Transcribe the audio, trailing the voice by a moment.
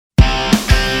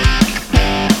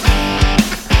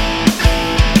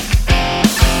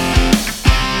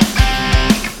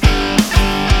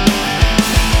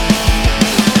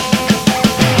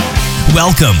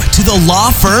Welcome to the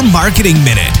Law Firm Marketing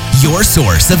Minute, your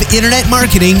source of internet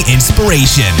marketing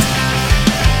inspiration.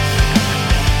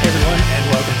 Hey everyone,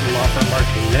 and welcome to the Law Firm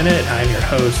Marketing Minute. I'm your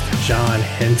host, John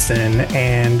Henson,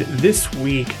 and this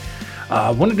week I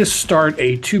wanted to start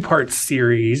a two-part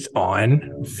series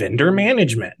on vendor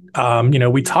management.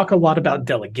 We talk a lot about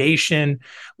delegation.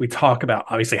 We talk about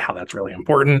obviously how that's really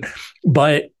important,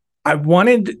 but I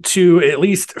wanted to, at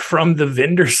least from the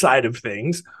vendor side of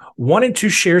things, wanted to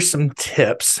share some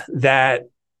tips that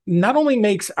not only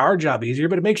makes our job easier,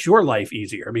 but it makes your life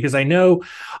easier, because I know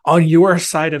on your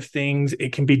side of things,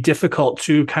 it can be difficult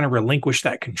to kind of relinquish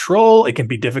that control. It can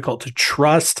be difficult to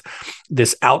trust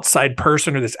this outside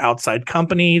person or this outside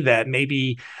company that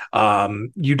maybe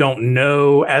you don't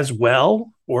know as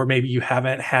well, or maybe you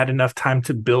haven't had enough time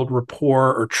to build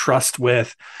rapport or trust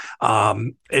with.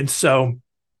 And so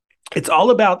it's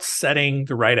all about setting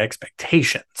the right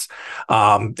expectations.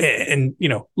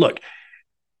 Look,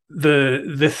 the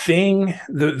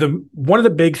one of the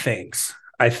big things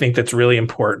I think that's really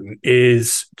important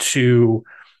is to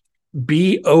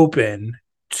be open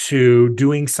to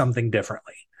doing something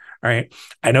differently. All right.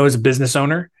 I know as a business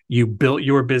owner, you built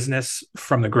your business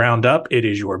from the ground up. It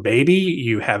is your baby.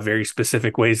 You have very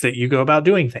specific ways that you go about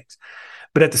doing things.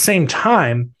 But at the same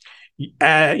time,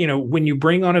 when you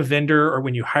bring on a vendor or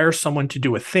when you hire someone to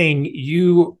do a thing,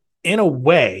 you, in a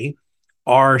way,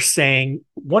 are saying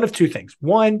one of two things.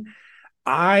 One,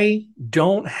 I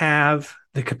don't have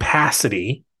the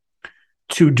capacity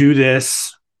to do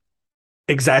this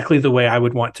exactly the way I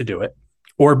would want to do it.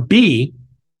 Or B,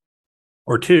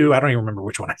 or two, I don't even remember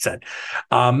which one I said.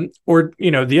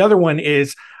 The other one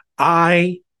is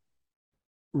I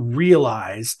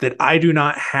realize that I do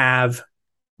not have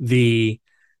the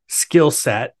skill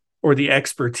set or the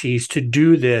expertise to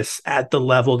do this at the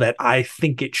level that I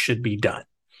think it should be done.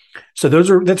 So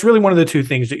that's really one of the two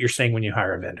things that you're saying when you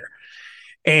hire a vendor.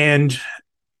 And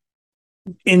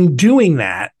in doing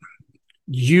that,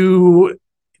 you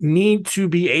need to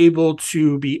be able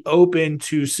to be open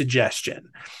to suggestion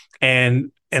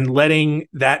and letting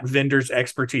that vendor's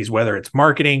expertise, whether it's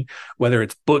marketing, whether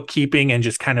it's bookkeeping and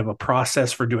just kind of a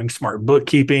process for doing smart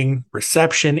bookkeeping,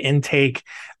 reception, intake,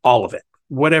 all of it,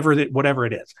 whatever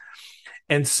it is.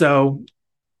 And so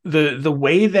the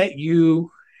way that you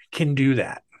can do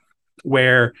that,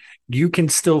 where you can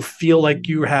still feel like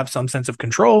you have some sense of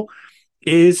control,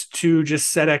 is to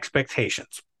just set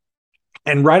expectations.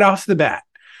 And right off the bat,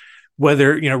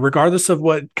 whether, regardless of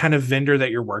what kind of vendor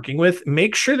that you're working with,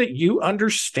 make sure that you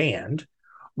understand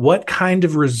what kind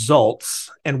of results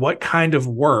and what kind of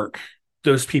work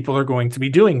those people are going to be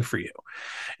doing for you.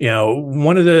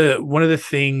 One of the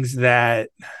things that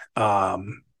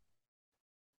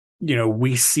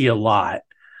we see a lot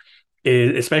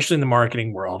is, especially in the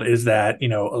marketing world, is that a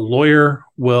lawyer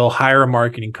will hire a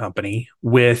marketing company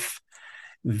with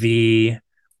the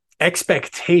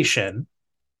expectation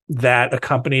that a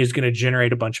company is going to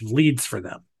generate a bunch of leads for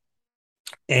them.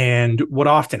 And what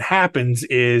often happens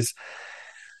is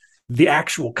the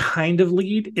actual kind of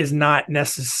lead is not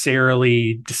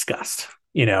necessarily discussed.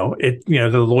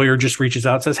 The lawyer just reaches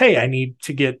out and says, hey, I need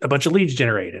to get a bunch of leads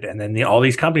generated. And then all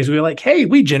these companies will be like, hey,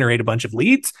 we generate a bunch of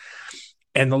leads.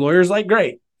 And the lawyer's like,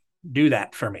 great, do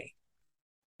that for me.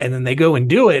 And then they go and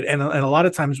do it. And a lot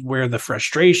of times where the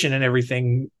frustration and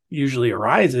everything usually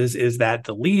arises is that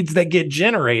the leads that get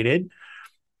generated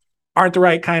aren't the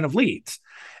right kind of leads.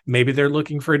 Maybe they're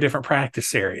looking for a different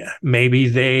practice area. Maybe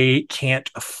they can't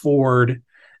afford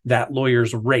that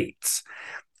lawyer's rates.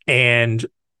 And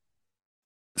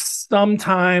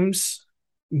sometimes,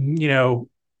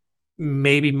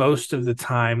 maybe most of the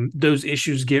time, those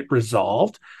issues get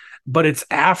resolved, but it's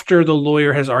after the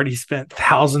lawyer has already spent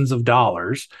thousands of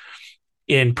dollars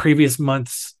in previous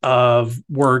months of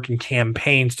work and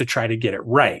campaigns to try to get it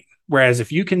right. Whereas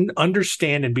if you can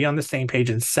understand and be on the same page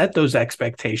and set those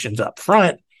expectations up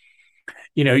front,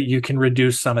 you can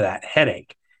reduce some of that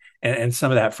headache and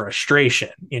some of that frustration,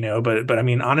 but I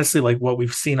mean, honestly, like what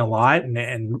we've seen a lot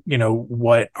and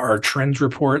what our trends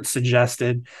report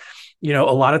suggested, a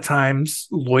lot of times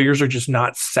lawyers are just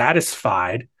not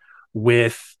satisfied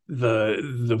with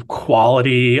the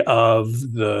quality of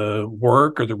the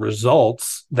work or the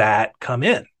results that come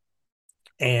in.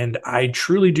 And I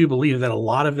truly do believe that a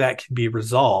lot of that can be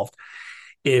resolved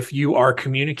if you are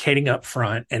communicating up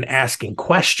front and asking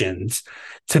questions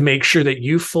to make sure that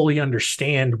you fully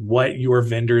understand what your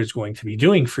vendor is going to be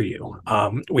doing for you.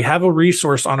 We have a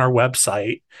resource on our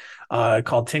website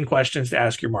called 10 Questions to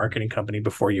Ask Your Marketing Company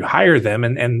Before You Hire Them.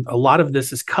 And a lot of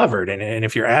this is covered. And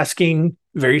if you're asking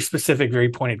very specific, very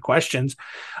pointed questions,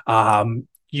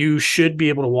 you should be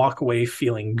able to walk away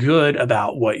feeling good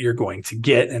about what you're going to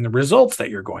get and the results that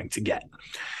you're going to get.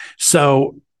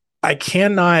 So I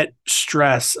cannot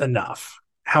stress enough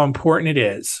how important it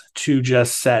is to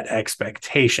just set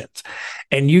expectations.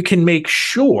 And you can make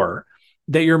sure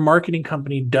that your marketing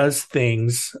company does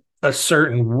things a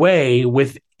certain way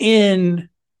within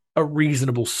a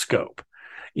reasonable scope.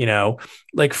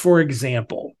 Like for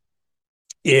example,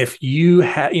 if you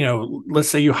have, let's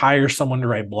say you hire someone to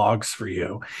write blogs for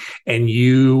you and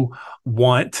you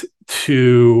want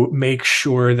to make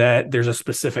sure that there's a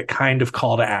specific kind of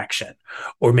call to action,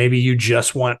 or maybe you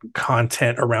just want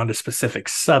content around a specific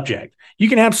subject, you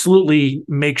can absolutely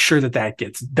make sure that that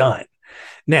gets done.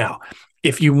 Now,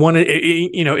 if you want to,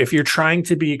 if you're trying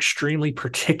to be extremely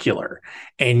particular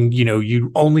and,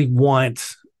 you only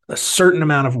want a certain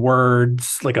amount of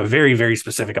words, like a very, very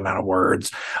specific amount of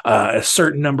words, a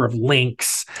certain number of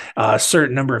links, a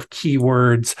certain number of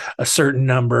keywords, a certain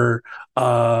number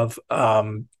of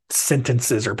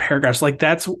sentences or paragraphs, like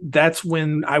that's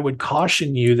when I would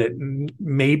caution you that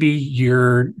maybe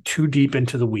you're too deep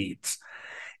into the weeds,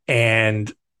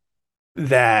 and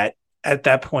that at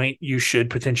that point you should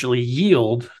potentially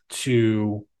yield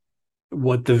to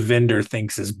what the vendor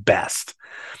thinks is best.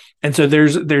 And so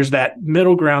there's that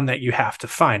middle ground that you have to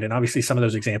find. And obviously some of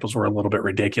those examples were a little bit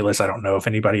ridiculous. I don't know if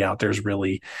anybody out there is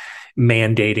really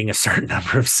mandating a certain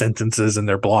number of sentences in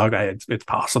their blog. It's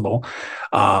possible.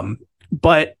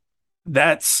 But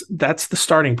that's the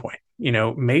starting point.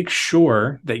 Make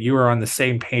sure that you are on the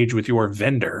same page with your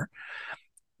vendor,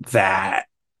 that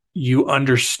you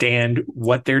understand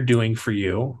what they're doing for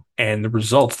you and the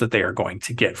results that they are going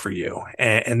to get for you.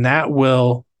 And that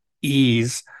will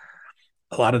ease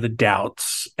a lot of the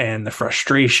doubts and the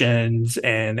frustrations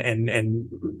and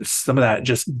some of that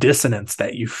just dissonance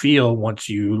that you feel once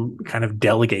you kind of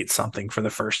delegate something for the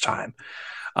first time,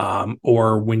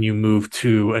 or when you move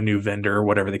to a new vendor or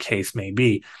whatever the case may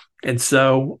be. And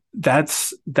so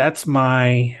that's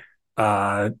my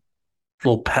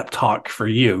little pep talk for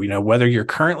you. Whether you're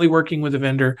currently working with a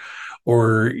vendor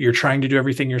or you're trying to do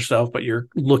everything yourself, but you're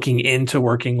looking into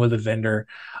working with a vendor,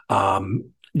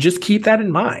 just keep that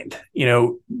in mind.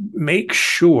 Make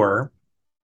sure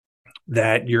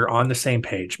that you're on the same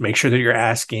page. Make sure that you're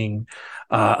asking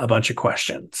a bunch of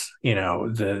questions.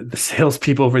 The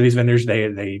salespeople for these vendors,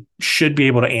 they should be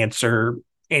able to answer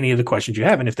any of the questions you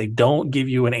have. And if they don't give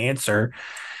you an answer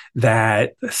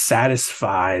that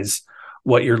satisfies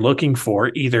what you're looking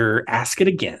for, either ask it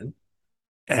again,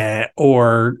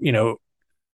 or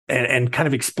and kind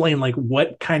of explain like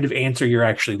what kind of answer you're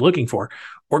actually looking for,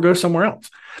 or go somewhere else.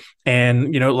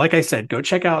 And, like I said, go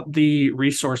check out the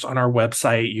resource on our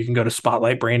website. You can go to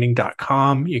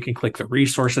spotlightbranding.com. You can click the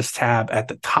resources tab at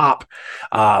the top.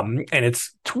 And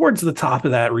it's towards the top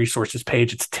of that resources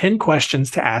page. It's 10 questions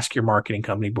to ask your marketing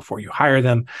company before you hire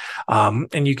them.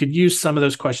 And you could use some of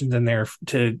those questions in there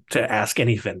to ask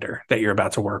any vendor that you're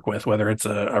about to work with, whether it's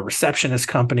a receptionist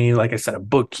company, like I said, a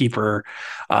bookkeeper,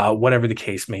 whatever the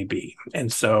case may be.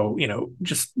 And so,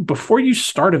 just before you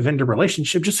start a vendor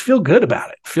relationship, just feel good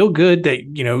about it. Feel good that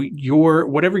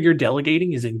whatever you're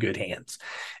delegating is in good hands,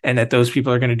 and that those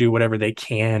people are going to do whatever they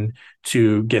can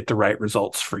to get the right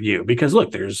results for you. Because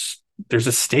look, there's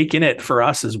a stake in it for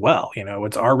us as well.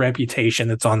 It's our reputation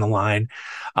that's on the line.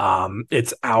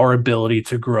 It's our ability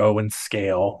to grow and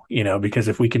scale, because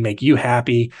if we can make you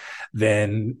happy,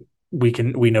 then we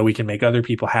know we can make other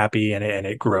people happy, and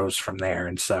it grows from there.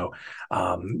 And so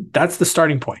that's the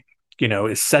starting point.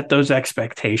 Is set those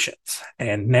expectations.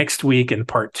 And next week in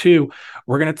part 2,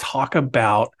 we're going to talk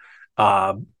about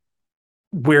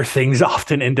where things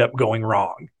often end up going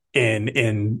wrong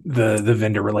in the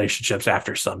vendor relationships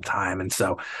after some time. And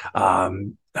so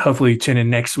hopefully tune in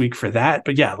next week for that.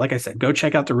 But yeah, like I said, go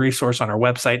check out the resource on our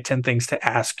website, 10 things to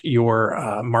ask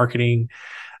your marketing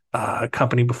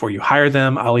company before you hire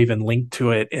them. I'll even link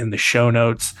to it in the show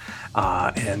notes.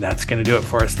 And that's going to do it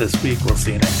for us this week. We'll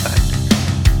see you next time.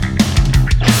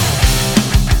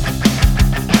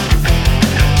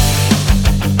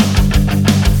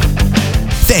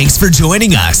 Thanks for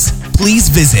joining us. Please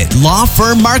visit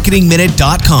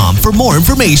lawfirmmarketingminute.com for more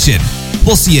information.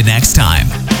 We'll see you next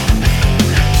time.